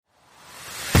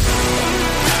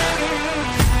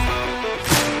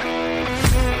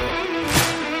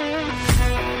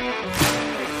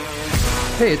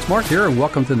Hey, it's Mark here, and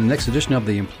welcome to the next edition of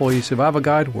the Employee Survival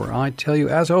Guide, where I tell you,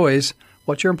 as always,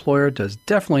 what your employer does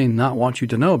definitely not want you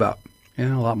to know about,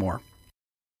 and a lot more.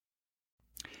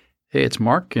 Hey, it's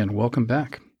Mark, and welcome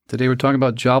back. Today we're talking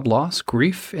about job loss,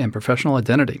 grief, and professional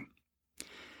identity.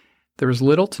 There is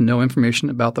little to no information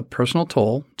about the personal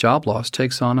toll job loss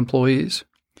takes on employees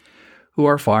who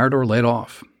are fired or laid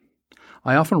off.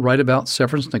 I often write about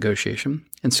severance negotiation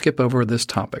and skip over this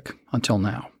topic until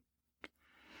now.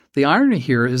 The irony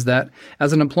here is that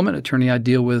as an employment attorney, I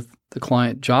deal with the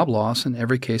client job loss in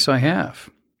every case I have.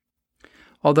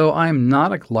 Although I am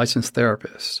not a licensed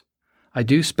therapist, I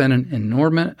do spend an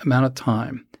inordinate amount of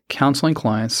time counseling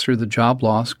clients through the job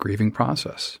loss grieving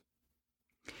process.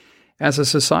 As a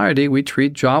society, we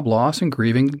treat job loss and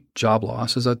grieving job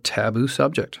loss as a taboo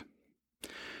subject.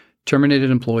 Terminated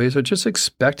employees are just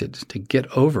expected to get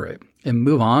over it and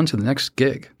move on to the next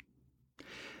gig.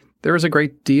 There is a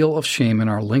great deal of shame in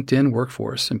our LinkedIn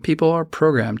workforce, and people are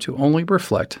programmed to only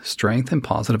reflect strength and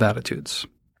positive attitudes.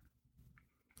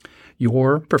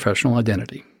 Your professional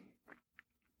identity.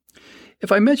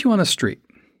 If I met you on the street,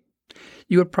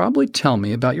 you would probably tell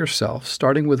me about yourself,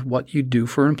 starting with what you do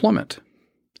for employment.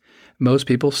 Most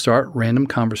people start random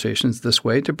conversations this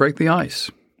way to break the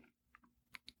ice.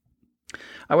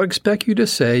 I would expect you to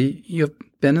say you have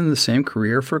been in the same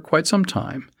career for quite some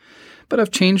time, but have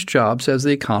changed jobs as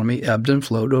the economy ebbed and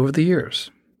flowed over the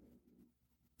years.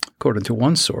 According to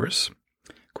one source,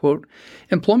 quote,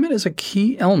 employment is a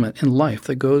key element in life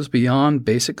that goes beyond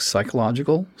basic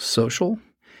psychological, social,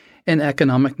 and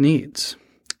economic needs.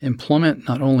 Employment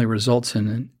not only results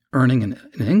in earning an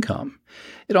income,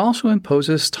 it also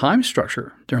imposes time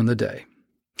structure during the day,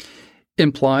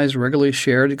 implies regularly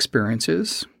shared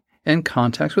experiences, and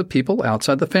contacts with people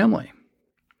outside the family.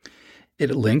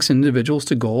 It links individuals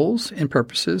to goals and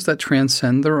purposes that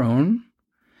transcend their own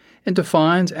and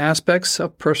defines aspects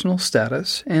of personal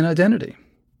status and identity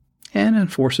and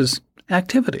enforces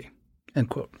activity,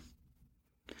 end quote.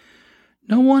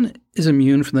 No one is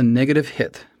immune from the negative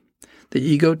hit the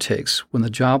ego takes when the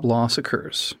job loss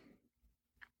occurs.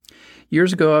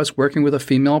 Years ago, I was working with a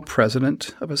female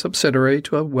president of a subsidiary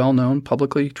to a well-known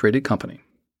publicly traded company.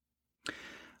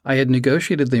 I had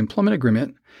negotiated the employment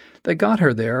agreement that got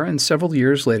her there, and several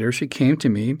years later she came to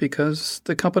me because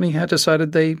the company had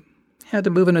decided they had to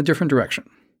move in a different direction,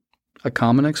 a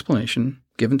common explanation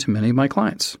given to many of my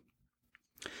clients.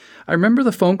 I remember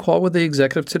the phone call with the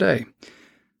executive today.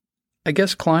 I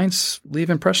guess clients leave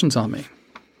impressions on me.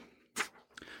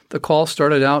 The call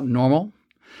started out normal,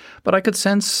 but I could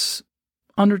sense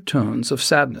undertones of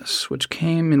sadness which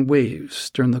came in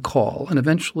waves during the call and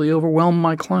eventually overwhelmed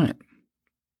my client.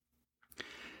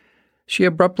 She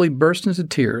abruptly burst into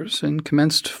tears and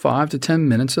commenced 5 to 10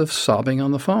 minutes of sobbing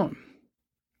on the phone.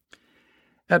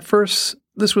 At first,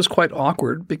 this was quite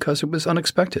awkward because it was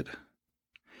unexpected.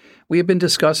 We had been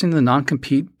discussing the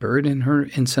non-compete buried in her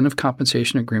incentive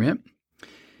compensation agreement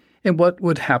and what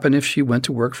would happen if she went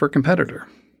to work for a competitor,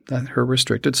 that her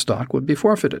restricted stock would be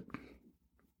forfeited.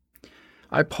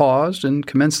 I paused and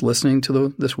commenced listening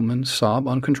to this woman sob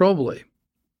uncontrollably.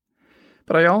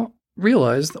 But I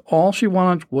realized all she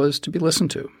wanted was to be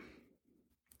listened to.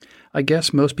 I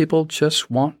guess most people just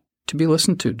want to be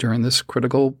listened to during this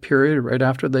critical period right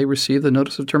after they receive the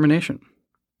notice of termination.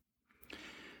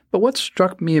 But what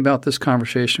struck me about this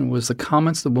conversation was the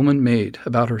comments the woman made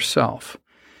about herself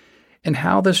and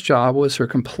how this job was her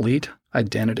complete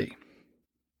identity,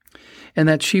 and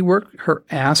that she worked her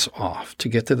ass off to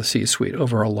get to the C-suite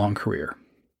over a long career.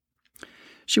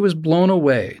 She was blown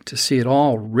away to see it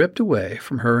all ripped away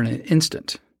from her in an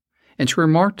instant, and she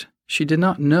remarked she did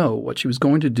not know what she was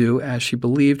going to do as she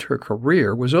believed her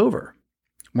career was over.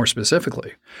 More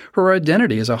specifically, her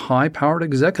identity as a high-powered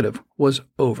executive was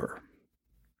over.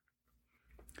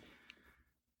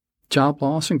 Job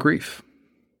loss and grief.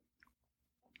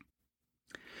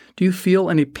 Do you feel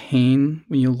any pain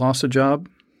when you lost a job?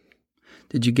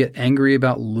 Did you get angry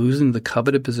about losing the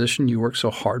coveted position you worked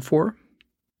so hard for?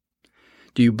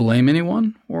 Do you blame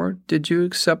anyone, or did you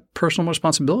accept personal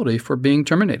responsibility for being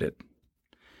terminated?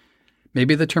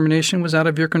 Maybe the termination was out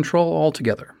of your control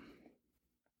altogether.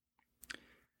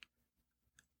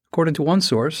 According to one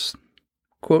source,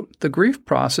 quote, the grief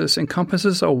process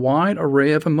encompasses a wide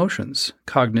array of emotions,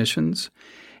 cognitions,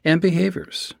 and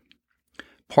behaviors.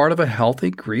 Part of a healthy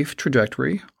grief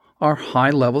trajectory are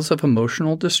high levels of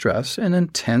emotional distress and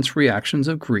intense reactions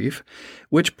of grief,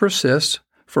 which persist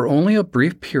for only a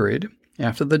brief period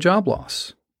after the job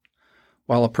loss,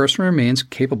 while a person remains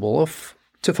capable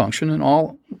to function in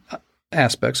all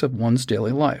aspects of one's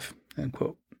daily life, end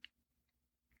quote.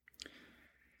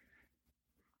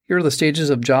 Here are the stages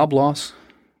of job loss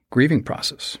grieving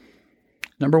process.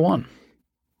 Number 1,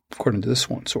 according to this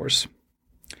one source,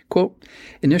 quote,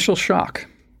 initial shock.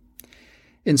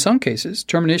 In some cases,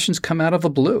 terminations come out of the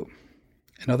blue.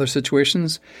 In other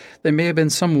situations, there may have been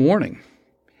some warning.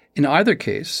 In either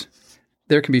case,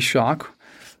 there can be shock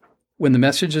when the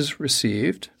message is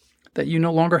received that you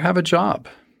no longer have a job.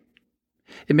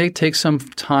 It may take some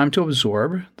time to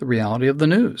absorb the reality of the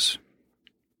news.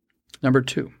 Number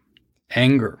 2,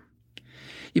 anger.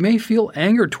 You may feel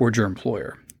anger towards your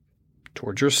employer,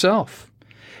 towards yourself,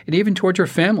 and even towards your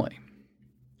family.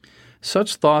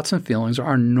 Such thoughts and feelings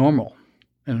are normal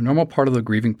and a normal part of the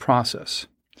grieving process.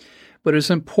 But it's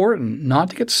important not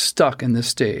to get stuck in this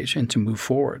stage and to move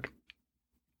forward.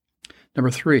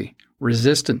 Number 3,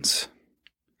 resistance.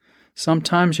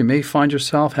 Sometimes you may find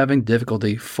yourself having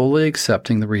difficulty fully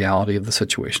accepting the reality of the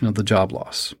situation of the job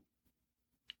loss.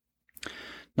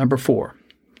 Number 4,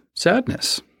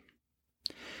 sadness.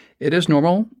 It is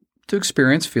normal to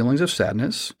experience feelings of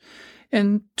sadness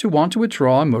and to want to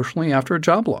withdraw emotionally after a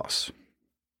job loss.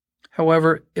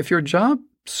 However, if your job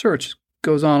search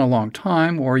goes on a long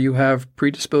time or you have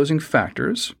predisposing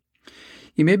factors,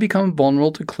 you may become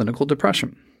vulnerable to clinical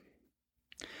depression.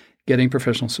 Getting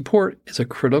professional support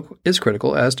is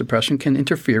critical as depression can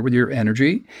interfere with your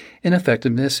energy and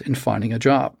effectiveness in finding a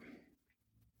job.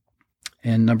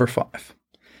 And number 5,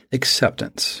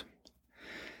 acceptance.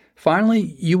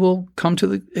 Finally, you will come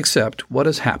to accept what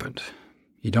has happened.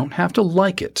 You don't have to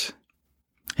like it,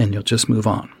 and you'll just move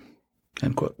on.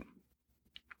 End quote.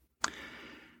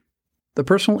 The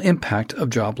personal impact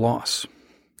of job loss.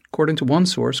 According to one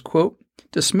source, quote,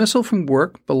 dismissal from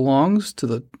work belongs to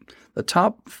the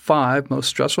top 5 most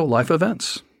stressful life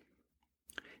events.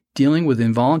 Dealing with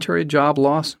involuntary job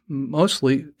loss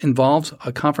mostly involves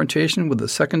a confrontation with the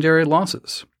secondary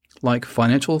losses, like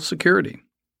financial security,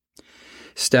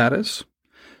 status,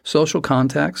 social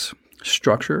contacts,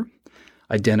 structure,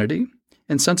 identity,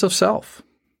 and sense of self.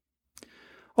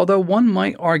 Although one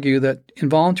might argue that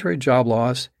involuntary job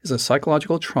loss is a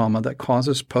psychological trauma that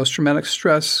causes post-traumatic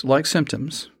stress-like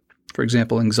symptoms, for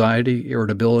example, anxiety,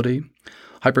 irritability,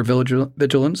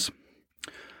 hypervigilance,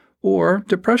 or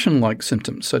depression-like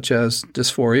symptoms such as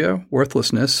dysphoria,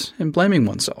 worthlessness, and blaming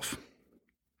oneself.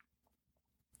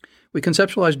 We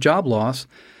conceptualize job loss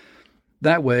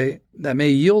that way that may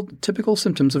yield typical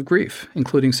symptoms of grief,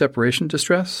 including separation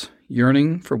distress,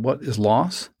 yearning for what is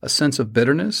lost, a sense of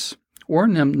bitterness or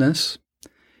numbness,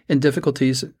 and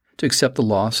difficulties to accept the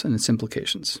loss and its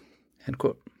implications. End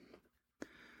quote.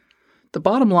 The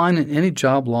bottom line in any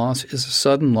job loss is a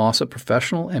sudden loss of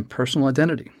professional and personal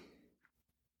identity.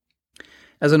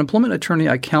 As an employment attorney,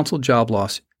 I counsel job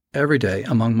loss every day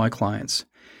among my clients,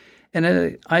 and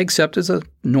I accept as a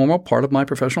normal part of my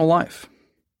professional life.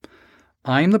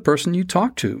 I am the person you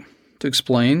talk to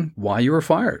explain why you were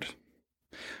fired,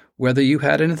 whether you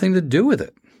had anything to do with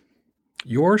it,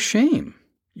 your shame,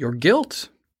 your guilt,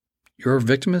 your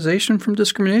victimization from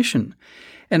discrimination,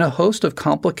 and a host of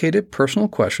complicated personal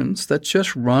questions that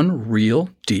just run real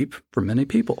deep for many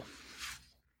people.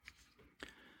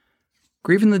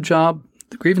 Grieving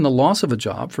the loss of a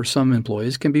job for some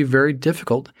employees can be very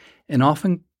difficult and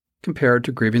often compared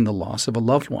to grieving the loss of a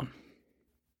loved one.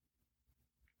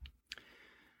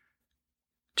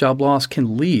 Job loss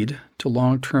can lead to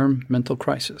long-term mental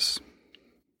crisis.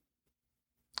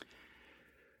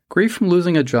 Grief from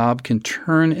losing a job can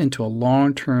turn into a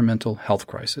long-term mental health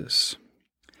crisis.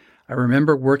 I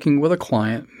remember working with a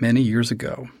client many years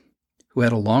ago who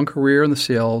had a long career in the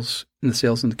sales and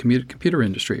the computer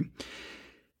industry.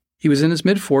 He was in his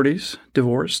mid-40s,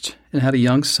 divorced, and had a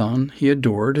young son he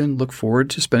adored and looked forward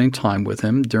to spending time with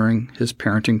him during his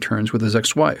parenting turns with his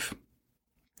ex-wife.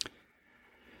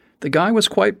 The guy was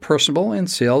quite personable, and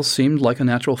sales seemed like a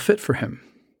natural fit for him.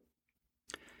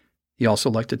 He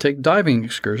also liked to take diving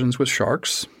excursions with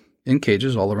sharks in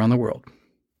cages all around the world.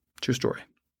 True story.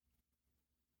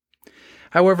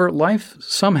 However, life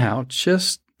somehow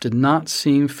just did not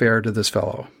seem fair to this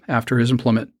fellow after his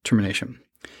employment termination.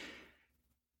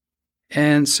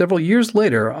 And several years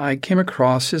later, I came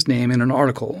across his name in an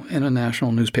article in a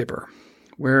national newspaper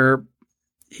where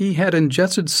he had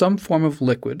ingested some form of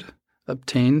liquid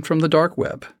obtained from the dark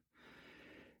web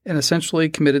and essentially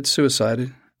committed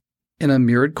suicide in a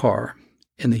mirrored car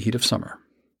in the heat of summer.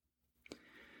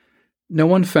 No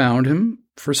one found him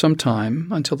for some time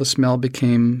until the smell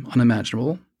became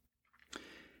unimaginable.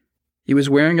 He was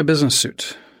wearing a business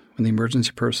suit when the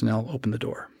emergency personnel opened the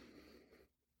door.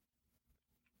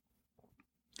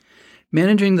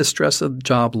 Managing the stress of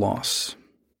job loss.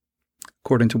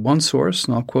 According to one source,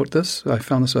 and I'll quote this, I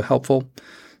found this a helpful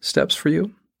steps for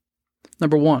you.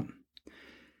 Number 1,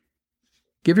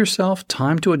 Give yourself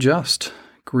time to adjust.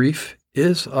 Grief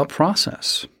is a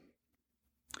process.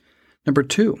 Number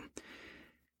 2,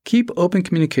 keep open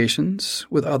communications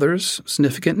with others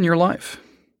significant in your life.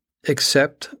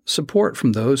 Accept support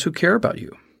from those who care about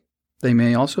you. They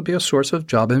may also be a source of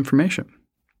job information.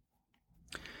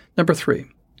 Number 3,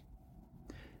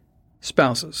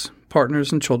 spouses,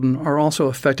 partners, and children are also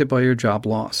affected by your job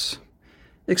loss.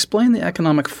 Explain the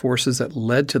economic forces that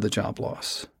led to the job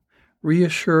loss.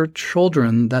 Reassure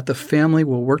children that the family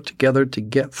will work together to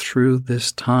get through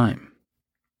this time.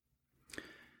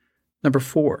 Number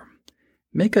 4,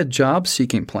 make a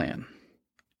job-seeking plan.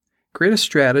 Create a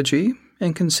strategy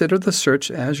and consider the search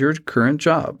as your current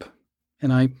job.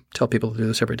 And I tell people to do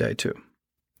this every day too.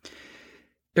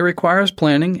 It requires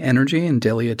planning, energy, and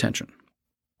daily attention.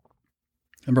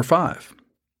 Number 5,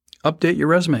 update your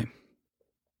resume.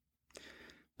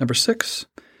 Number 6,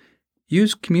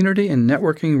 use community and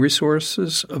networking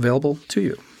resources available to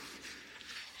you.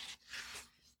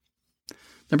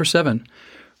 Number 7,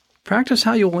 practice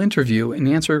how you will interview and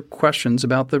answer questions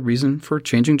about the reason for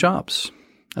changing jobs.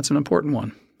 That's an important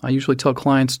one. I usually tell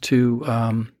clients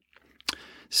to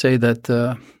say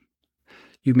that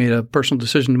you made a personal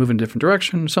decision to move in a different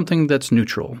direction, something that's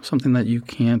neutral, something that you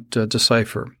can't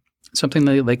decipher, something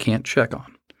that they can't check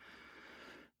on.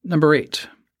 Number 8,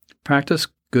 practice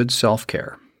good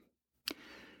self-care.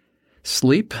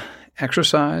 Sleep,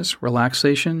 exercise,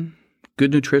 relaxation,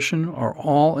 good nutrition are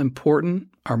more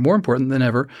important than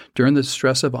ever during the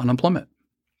stress of unemployment.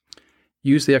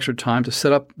 Use the extra time to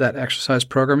set up that exercise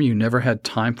program you never had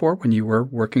time for when you were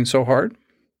working so hard.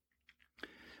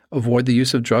 Avoid the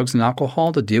use of drugs and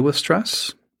alcohol to deal with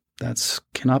stress. That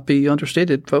cannot be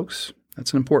understated, folks.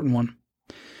 That's an important one.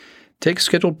 Take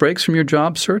scheduled breaks from your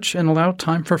job search and allow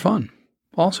time for fun.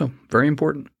 Also, very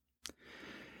important.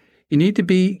 You need to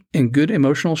be in good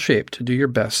emotional shape to do your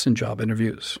best in job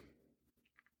interviews.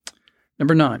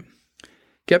 Number 9,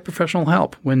 get professional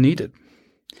help when needed.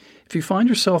 If you find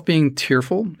yourself being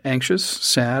tearful, anxious,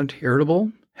 sad,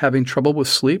 irritable, having trouble with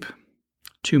sleep,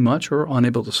 too much or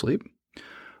unable to sleep,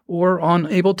 or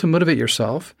unable to motivate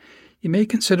yourself, you may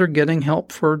consider getting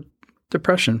help for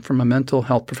depression from a mental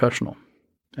health professional.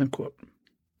 End quote.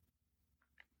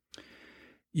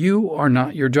 You are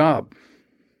not your job.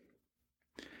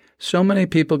 So many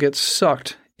people get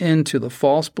sucked into the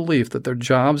false belief that their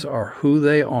jobs are who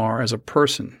they are as a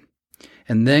person,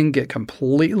 and then get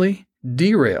completely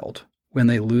derailed when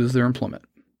they lose their employment.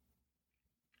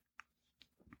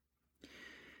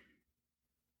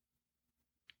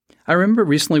 I remember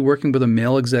recently working with a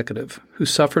male executive who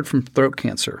suffered from throat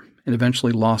cancer and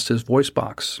eventually lost his voice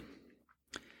box.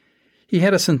 He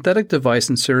had a synthetic device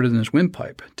inserted in his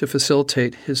windpipe to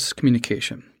facilitate his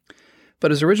communication,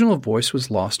 but his original voice was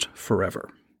lost forever.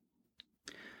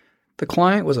 The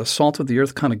client was a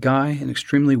salt-of-the-earth kind of guy and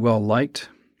extremely well-liked.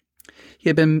 He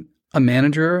had been a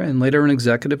manager and later an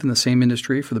executive in the same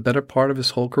industry for the better part of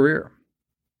his whole career.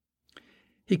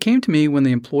 He came to me when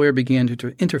the employer began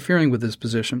interfering with his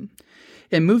position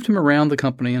and moved him around the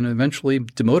company and eventually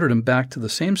demoted him back to the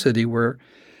same city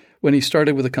when he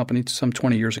started with the company some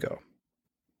 20 years ago.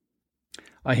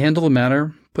 I handled the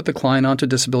matter, put the client onto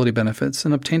disability benefits,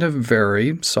 and obtained a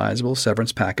very sizable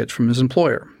severance package from his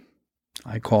employer.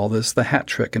 I call this the hat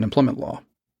trick in employment law.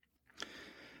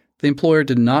 The employer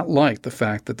did not like the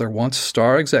fact that their once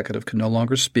star executive could no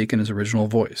longer speak in his original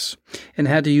voice and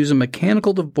had to use a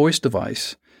mechanical voice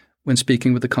device when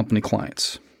speaking with the company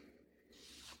clients.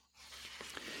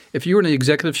 If you were in the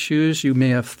executive's shoes, you may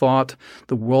have thought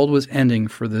the world was ending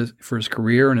for his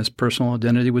career and his personal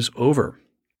identity was over.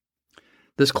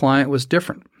 This client was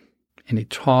different, and he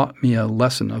taught me a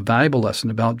valuable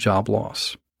lesson about job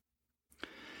loss.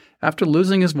 After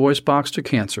losing his voice box to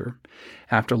cancer,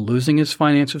 after losing his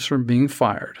finances from being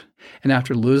fired, and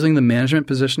after losing the management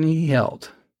position he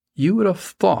held, you would have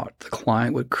thought the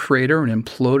client would crater and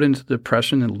implode into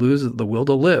depression and lose the will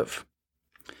to live.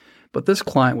 But this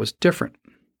client was different,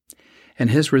 and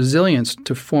his resilience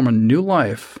to form a new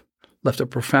life left a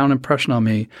profound impression on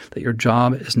me that your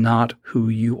job is not who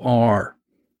you are.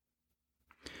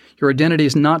 Your identity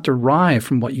is not derived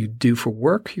from what you do for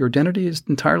work. Your identity is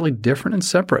entirely different and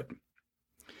separate.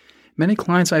 Many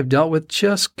clients I've dealt with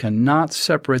just cannot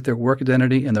separate their work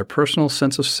identity and their personal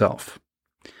sense of self.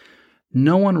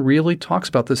 No one really talks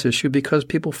about this issue because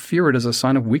people fear it as a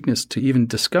sign of weakness to even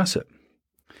discuss it.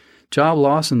 Job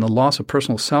loss and the loss of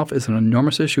personal self is an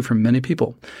enormous issue for many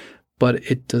people, but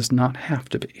it does not have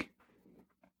to be.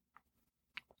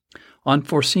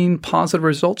 Unforeseen positive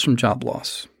results from job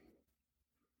loss.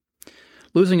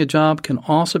 Losing a job can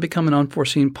also become an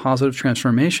unforeseen positive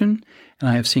transformation, and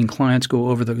I have seen clients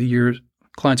over the years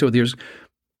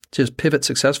to pivot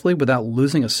successfully without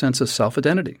losing a sense of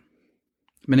self-identity.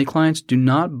 Many clients do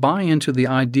not buy into the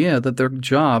idea that their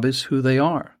job is who they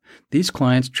are. These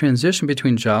clients transition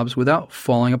between jobs without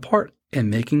falling apart and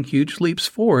making huge leaps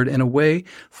forward in a way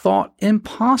thought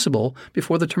impossible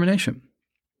before the termination.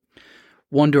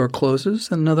 One door closes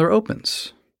and another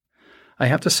opens. I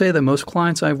have to say that most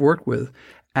clients I've worked with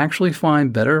actually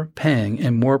find better paying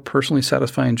and more personally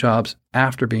satisfying jobs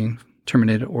after being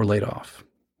terminated or laid off.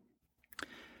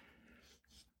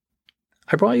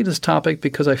 I brought you this topic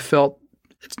because I felt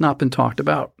it's not been talked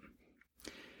about.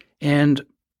 And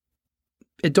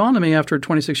it dawned on me after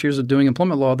 26 years of doing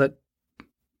employment law that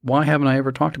why haven't I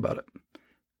ever talked about it?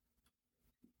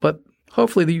 But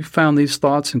hopefully you found these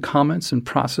thoughts and comments and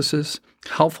processes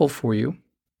helpful for you,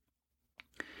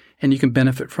 and you can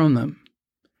benefit from them.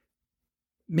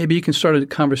 Maybe you can start a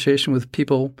conversation with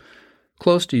people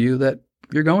close to you that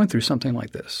you're going through something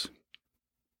like this.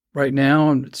 Right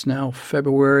now, it's now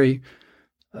February,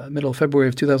 middle of February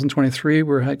of 2023,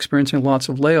 we're experiencing lots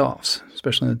of layoffs,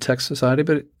 especially in the tech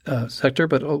sector,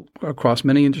 but across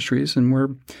many industries, and we're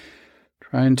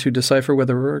trying to decipher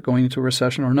whether we're going into a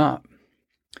recession or not.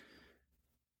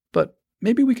 But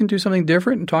maybe we can do something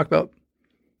different and talk about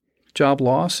job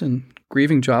loss and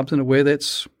grieving jobs in a way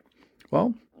that's,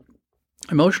 well,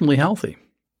 emotionally healthy,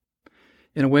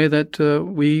 in a way that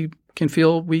we can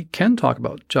feel we can talk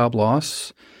about job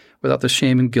loss without the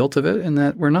shame and guilt of it, and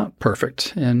that we're not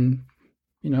perfect. And,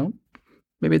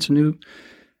 maybe it's a new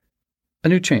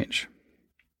change.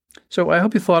 So I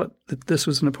hope you thought that this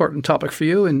was an important topic for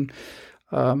you, and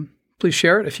please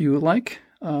share it if you would like.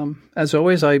 As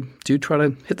always, I do try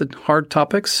to hit the hard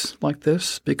topics like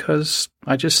this because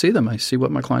I just see them. I see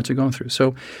what my clients are going through.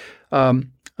 So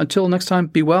until next time,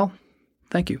 be well.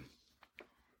 Thank you.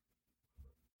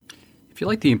 If you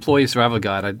like the Employee Survival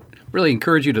Guide, I'd really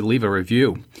encourage you to leave a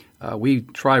review. We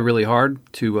try really hard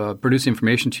to produce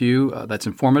information to you that's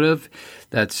informative,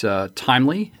 that's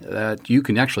timely, that you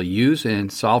can actually use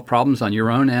and solve problems on your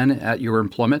own and at your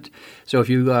employment. So if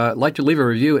you'd like to leave a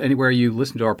review anywhere you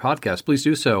listen to our podcast, please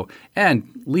do so.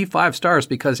 And leave 5 stars,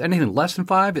 because anything less than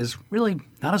 5 is really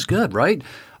not as good, right?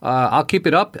 I'll keep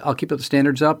it up. I'll keep the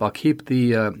standards up. I'll keep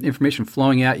the information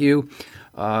flowing at you.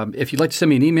 If you'd like to send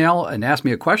me an email and ask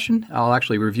me a question, I'll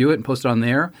actually review it and post it on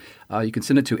there. You can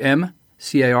send it to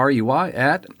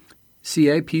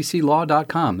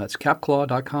mcarey@capclaw.com. That's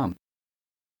capclaw.com.